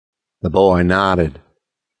The boy nodded.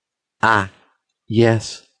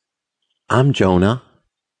 Yes, I'm Jonah.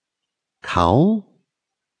 Cole?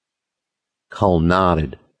 Cole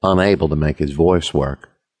nodded, unable to make his voice work.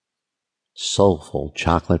 Soulful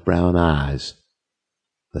chocolate brown eyes,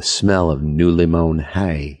 the smell of newly mown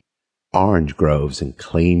hay, orange groves, and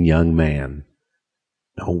clean young man.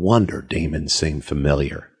 No wonder Damon seemed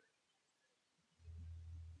familiar.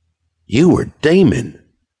 You were Damon,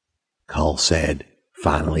 Cole said,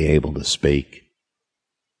 finally able to speak.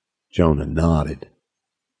 Jonah nodded.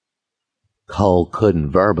 Cole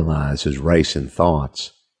couldn't verbalize his racing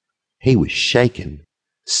thoughts. He was shaken,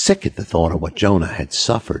 sick at the thought of what Jonah had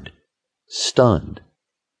suffered, stunned,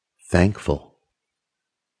 thankful.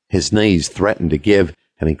 His knees threatened to give,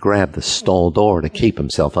 and he grabbed the stall door to keep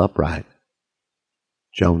himself upright.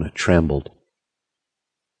 Jonah trembled.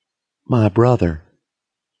 My brother.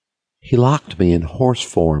 He locked me in horse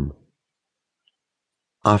form.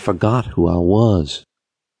 I forgot who I was.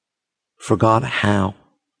 Forgot how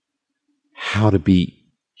to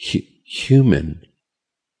be human.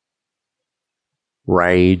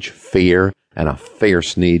 Rage, fear, and a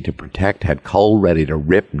fierce need to protect had Cole ready to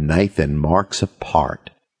rip Nathan Marks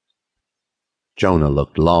apart. Jonah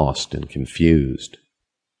looked lost and confused.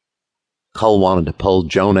 Cole wanted to pull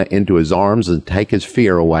Jonah into his arms and take his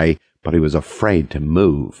fear away, but he was afraid to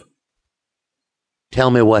move.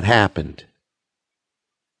 Tell me what happened.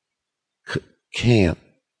 Can't.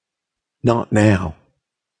 Not now.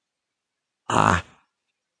 I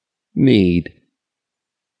need.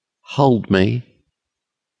 Hold me.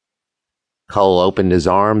 Cole opened his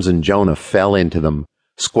arms and Jonah fell into them,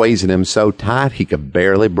 squeezing him so tight he could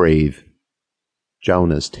barely breathe.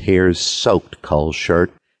 Jonah's tears soaked Cole's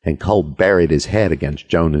shirt, and Cole buried his head against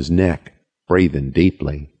Jonah's neck, breathing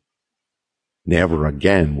deeply. Never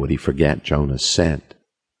again would he forget Jonah's scent.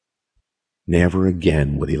 Never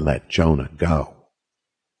again would he let Jonah go.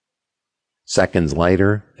 Seconds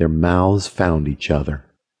later, their mouths found each other.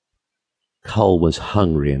 Cole was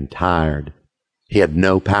hungry and tired. He had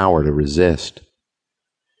no power to resist.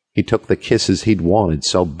 He took the kisses he'd wanted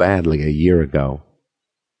so badly a year ago.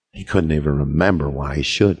 He couldn't even remember why he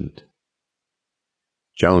shouldn't.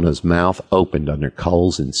 Jonah's mouth opened under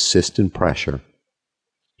Cole's insistent pressure.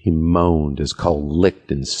 He moaned as Cole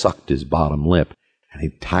licked and sucked his bottom lip, and he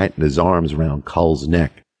tightened his arms around Cole's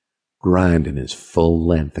neck, grinding his full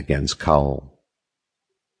length against Cole.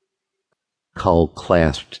 Cole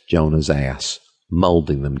clasped Jonah's ass,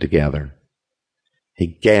 molding them together. He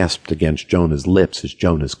gasped against Jonah's lips as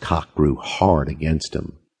Jonah's cock grew hard against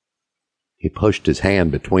him. He pushed his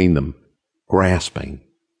hand between them, grasping,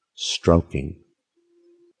 stroking.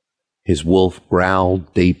 His wolf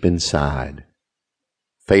growled deep inside.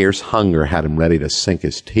 Fierce hunger had him ready to sink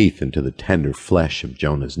his teeth into the tender flesh of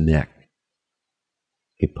Jonah's neck.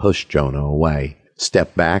 He pushed Jonah away,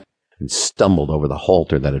 stepped back, and stumbled over the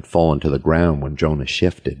halter that had fallen to the ground when Jonah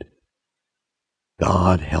shifted.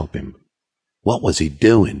 God help him. What was he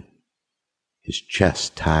doing? His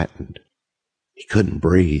chest tightened. He couldn't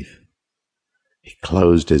breathe. He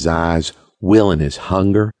closed his eyes, willing his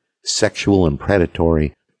hunger, sexual and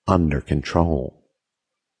predatory, under control.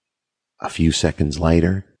 A few seconds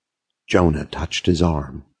later, Jonah touched his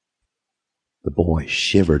arm. The boy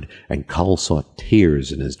shivered, and Cole saw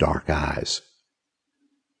tears in his dark eyes.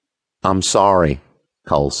 I'm sorry,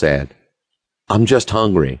 Cole said. I'm just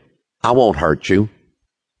hungry. I won't hurt you.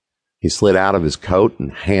 He slid out of his coat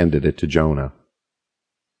and handed it to Jonah.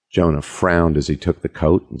 Jonah frowned as he took the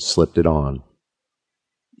coat and slipped it on.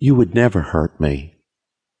 You would never hurt me.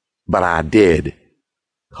 But I did.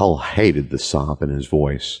 Cole hated the sob in his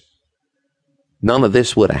voice. None of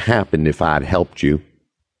this would have happened if I'd helped you.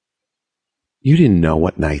 You didn't know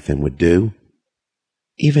what Nathan would do.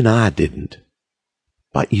 Even I didn't.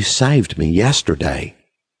 But you saved me yesterday.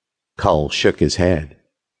 Cole shook his head.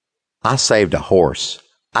 I saved a horse.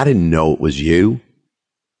 I didn't know it was you.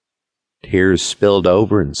 Tears spilled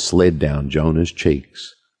over and slid down Jonah's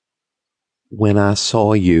cheeks. When I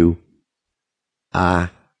saw you,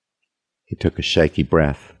 he took a shaky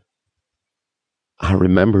breath. I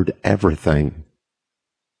remembered everything.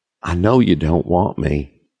 I know you don't want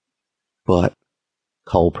me, but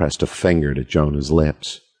Cole pressed a finger to Jonah's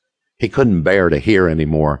lips. He couldn't bear to hear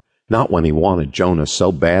anymore, not when he wanted Jonah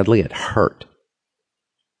so badly it hurt.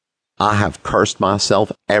 I have cursed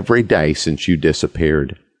myself every day since you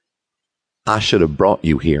disappeared. I should have brought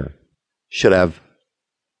you here.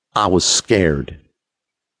 I was scared.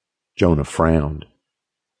 Jonah frowned.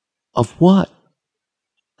 Of what?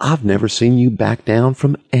 I've never seen you back down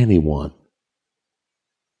from anyone.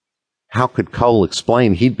 How could Cole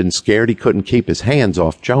explain he'd been scared he couldn't keep his hands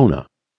off Jonah?